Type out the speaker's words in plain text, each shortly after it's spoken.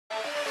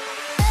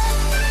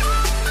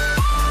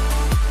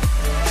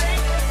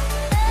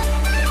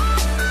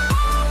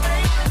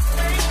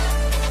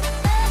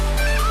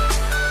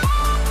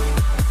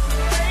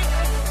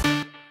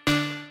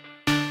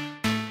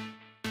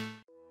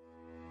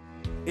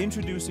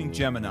Introducing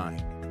Gemini,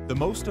 the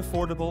most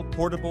affordable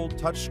portable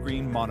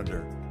touchscreen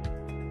monitor.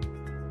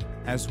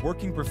 As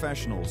working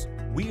professionals,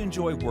 we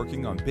enjoy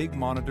working on big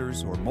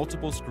monitors or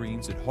multiple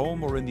screens at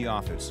home or in the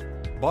office.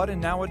 But in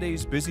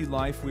nowadays' busy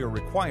life, we are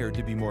required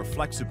to be more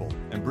flexible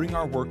and bring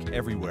our work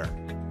everywhere.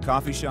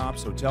 Coffee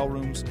shops, hotel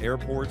rooms,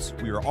 airports,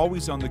 we are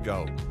always on the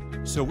go.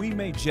 So we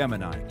made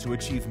Gemini to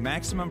achieve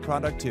maximum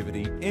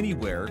productivity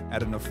anywhere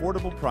at an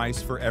affordable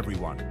price for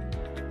everyone.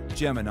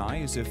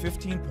 Gemini is a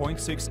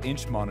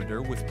 15.6-inch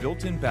monitor with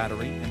built-in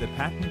battery and a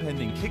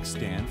patent-pending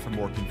kickstand for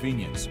more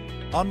convenience.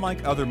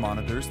 Unlike other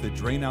monitors that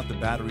drain out the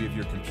battery of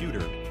your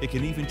computer, it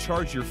can even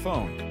charge your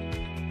phone.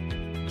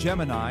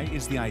 Gemini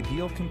is the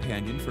ideal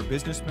companion for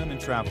businessmen and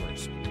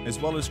travelers, as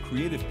well as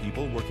creative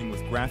people working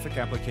with graphic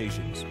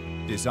applications,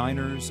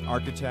 designers,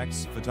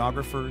 architects,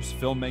 photographers,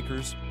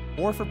 filmmakers,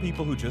 or for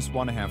people who just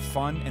want to have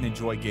fun and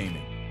enjoy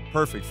gaming.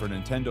 Perfect for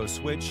Nintendo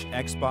Switch,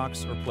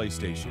 Xbox, or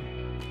PlayStation.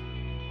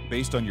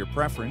 Based on your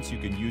preference, you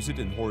can use it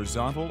in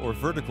horizontal or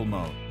vertical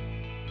mode.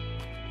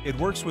 It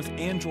works with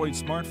Android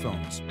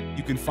smartphones.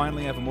 You can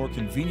finally have a more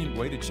convenient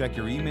way to check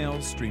your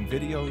emails, stream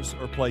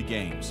videos, or play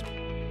games.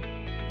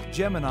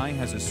 Gemini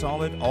has a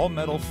solid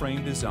all-metal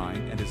frame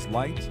design and is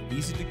light,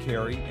 easy to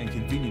carry, and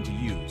convenient to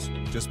use.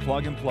 Just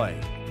plug and play.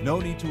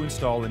 No need to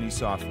install any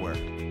software.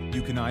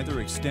 You can either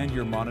extend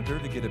your monitor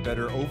to get a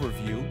better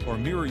overview or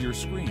mirror your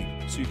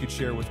screen so you could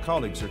share with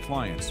colleagues or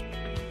clients.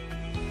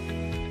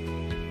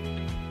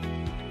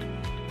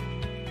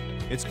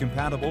 It's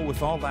compatible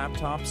with all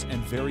laptops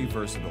and very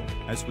versatile,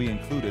 as we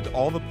included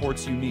all the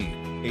ports you need: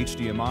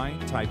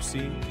 HDMI, Type-C,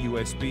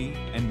 USB,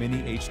 and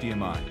Mini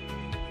HDMI.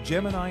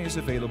 Gemini is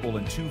available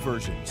in two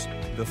versions,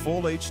 the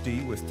Full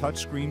HD with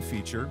touchscreen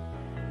feature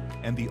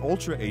and the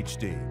Ultra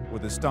HD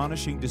with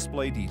astonishing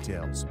display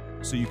details,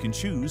 so you can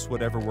choose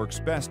whatever works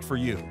best for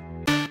you.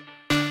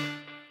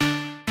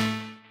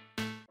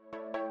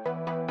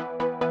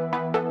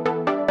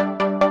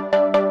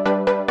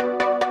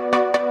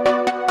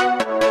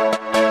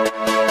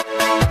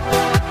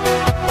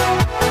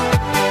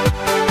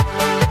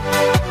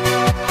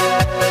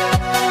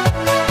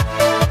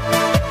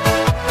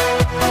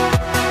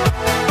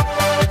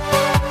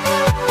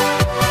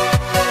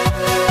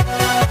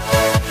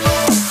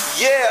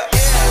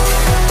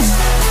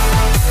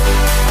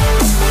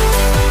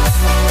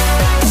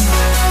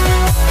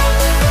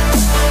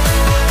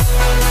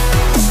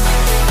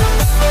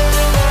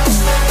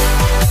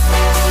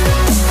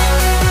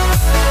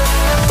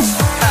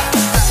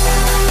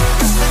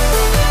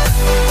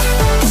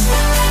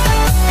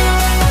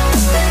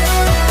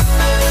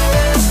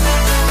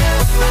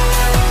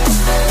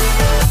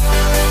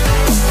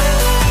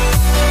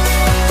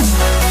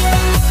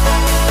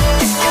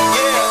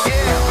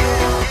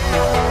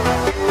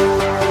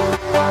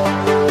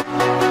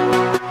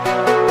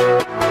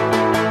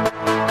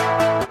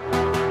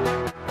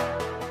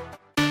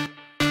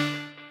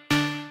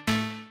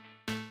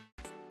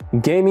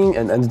 Gaming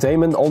and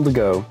entertainment on the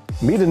go.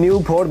 Meet the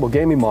new portable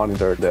gaming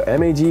monitor, the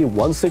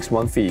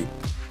MAG272CQR.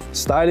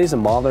 Stylish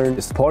and modern,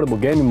 this portable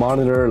gaming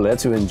monitor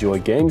lets you enjoy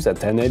games at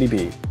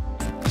 1080p.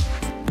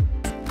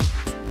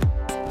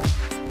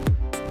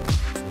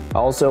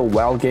 Also,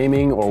 while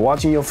gaming or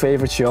watching your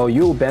favorite show,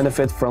 you'll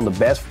benefit from the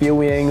best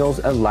viewing angles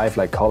and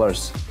lifelike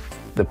colors.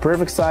 The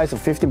perfect size of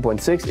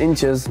 15.6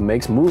 inches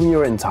makes moving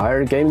your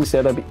entire gaming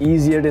setup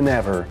easier than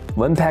ever.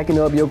 When packing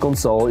up your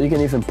console, you can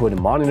even put a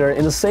monitor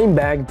in the same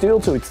bag due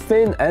to its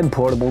thin and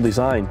portable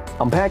design.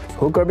 Unpack,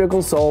 hook up your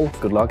console,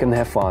 good luck and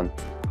have fun.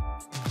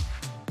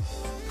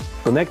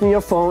 Connecting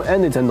your phone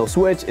and Nintendo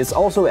Switch is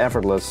also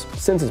effortless,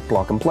 since it's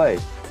plug and play.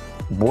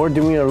 Bored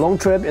doing a long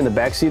trip in the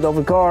backseat of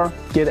a car?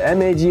 Get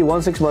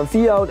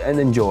MAG161V out and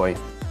enjoy.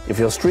 If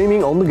you're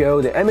streaming on the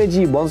go, the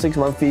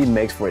MAG161V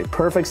makes for a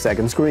perfect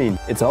second screen.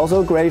 It's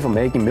also great for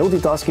making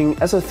multitasking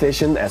as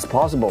efficient as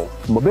possible.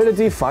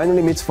 Mobility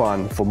finally meets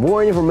fun. For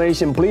more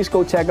information, please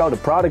go check out the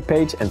product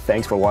page, and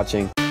thanks for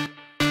watching.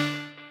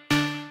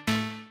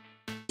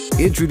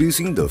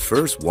 Introducing the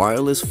first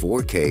wireless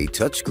 4K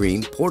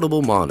touchscreen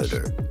portable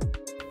monitor,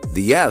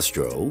 the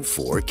Astro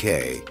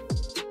 4K.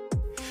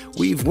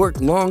 We've worked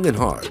long and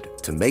hard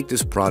to make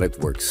this product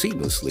work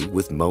seamlessly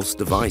with most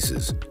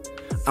devices.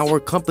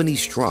 Our company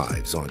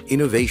strives on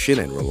innovation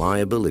and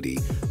reliability,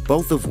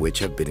 both of which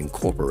have been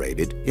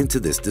incorporated into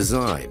this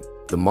design.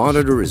 The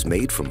monitor is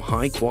made from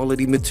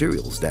high-quality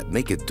materials that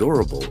make it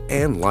durable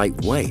and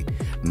lightweight,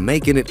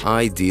 making it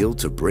ideal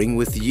to bring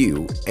with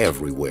you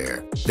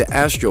everywhere. The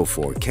Astro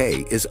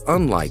 4K is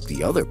unlike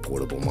the other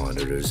portable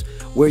monitors,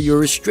 where you're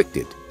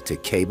restricted to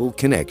cable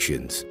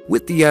connections.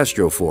 With the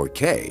Astro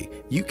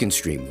 4K, you can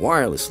stream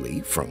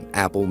wirelessly from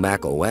Apple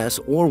macOS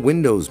or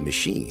Windows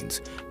machines,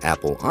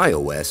 Apple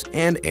iOS,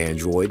 and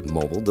Android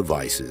mobile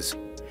devices.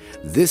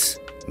 This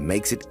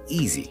makes it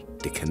easy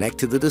to connect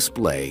to the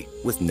display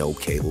with no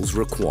cables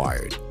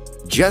required.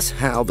 Just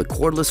how the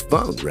cordless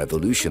phone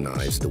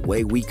revolutionized the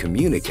way we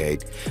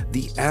communicate,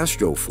 the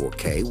Astro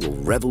 4K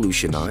will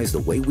revolutionize the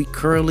way we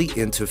currently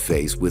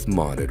interface with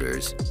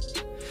monitors.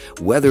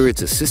 Whether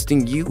it's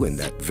assisting you in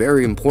that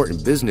very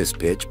important business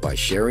pitch by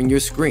sharing your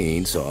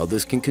screen so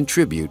others can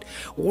contribute,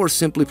 or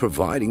simply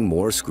providing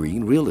more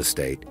screen real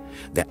estate,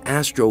 the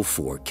Astro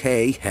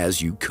 4K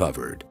has you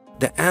covered.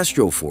 The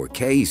Astro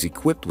 4K is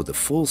equipped with a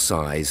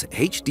full-size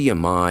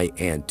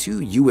HDMI and 2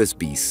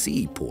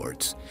 USB-C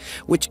ports,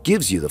 which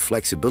gives you the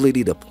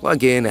flexibility to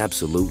plug in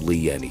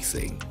absolutely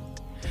anything.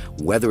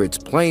 Whether it's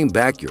playing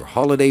back your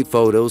holiday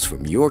photos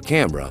from your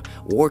camera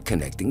or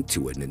connecting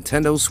to a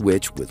Nintendo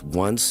Switch with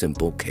one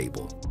simple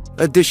cable.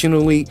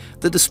 Additionally,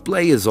 the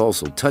display is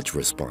also touch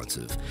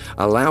responsive,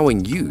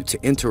 allowing you to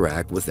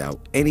interact without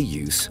any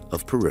use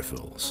of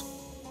peripherals.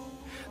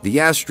 The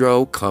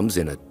Astro comes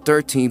in a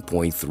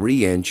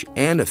 13.3-inch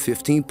and a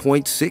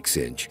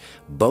 15.6-inch,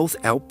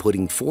 both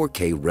outputting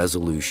 4K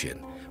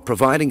resolution,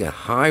 providing a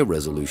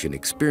high-resolution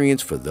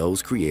experience for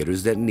those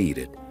creators that need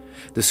it.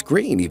 The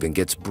screen even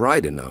gets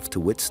bright enough to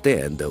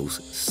withstand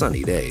those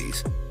sunny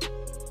days.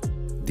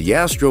 The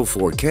Astro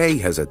 4K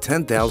has a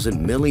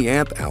 10,000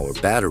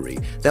 mAh battery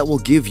that will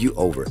give you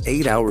over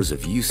 8 hours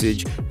of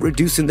usage,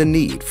 reducing the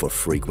need for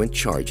frequent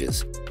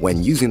charges.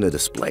 When using the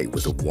display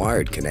with a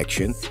wired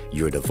connection,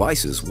 your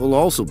devices will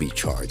also be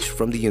charged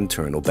from the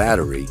internal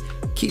battery,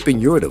 keeping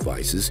your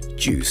devices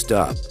juiced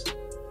up.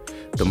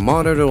 The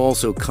monitor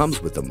also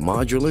comes with a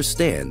modular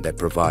stand that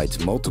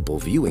provides multiple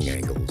viewing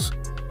angles.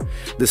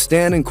 The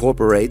stand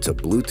incorporates a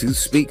Bluetooth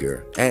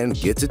speaker and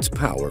gets its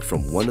power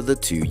from one of the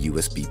 2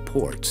 USB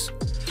ports.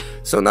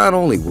 So not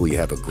only will you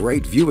have a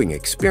great viewing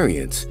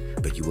experience,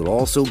 but you will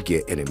also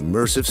get an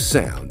immersive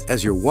sound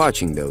as you're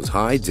watching those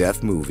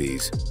high-def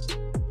movies.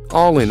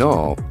 All in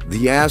all,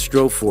 the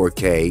Astro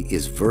 4K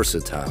is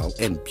versatile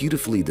and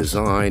beautifully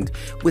designed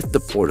with the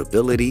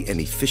portability and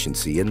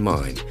efficiency in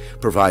mind,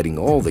 providing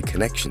all the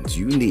connections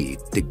you need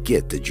to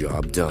get the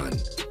job done.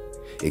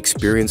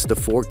 Experience the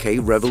 4K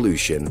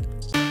revolution